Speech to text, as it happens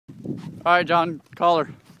All right, John, call her.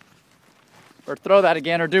 Or throw that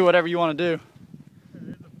again, or do whatever you want to do.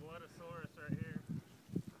 There's a bloodosaurus right here.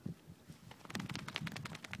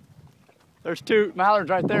 There's 2 mallards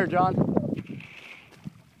right there, John.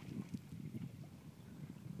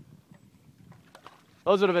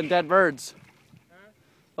 Those would have been dead birds. Huh?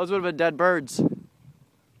 Those would have been dead birds.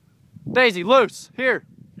 Daisy, loose. Here.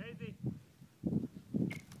 Daisy.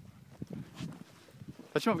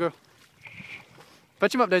 Fetch him up, girl.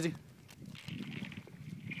 Fetch him up, Daisy.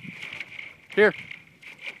 Here.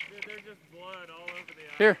 Dude, there's just blood all over the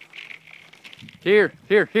eye. Here. Here.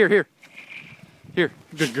 Here. Here. Here. Here.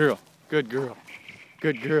 Good girl. Good girl.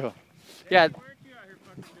 Good girl. Yeah. Why aren't you out here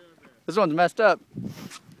fucking doing this? This one's messed up.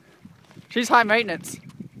 She's high maintenance.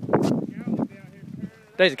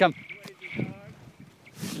 Daisy, come.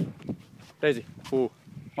 Daisy. Ooh.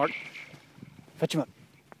 Mark. Fetch him up.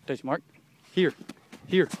 Daisy, Mark. Here.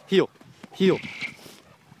 Here. Heel. Heel.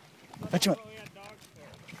 Fetch him up.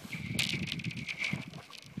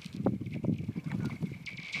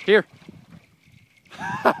 Here.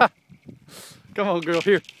 Come on, girl.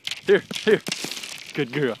 Here. Here. Here.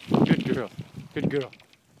 Good girl. Good girl. Good girl.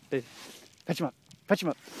 Daisy. Fetch him up. Fetch him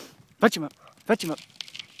up. Fetch him up. Fetch him up.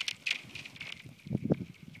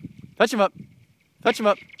 Fetch him up. Fetch him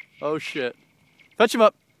up. Oh shit. Fetch him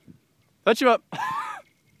up. Fetch him up.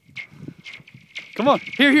 Come on.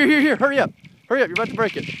 Here, here, here, here. Hurry up. Hurry up. You're about to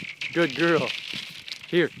break it. Good girl.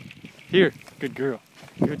 Here. Here. Good girl.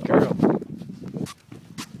 Good girl.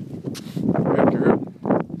 Good girl.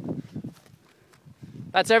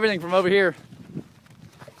 That's everything from over here.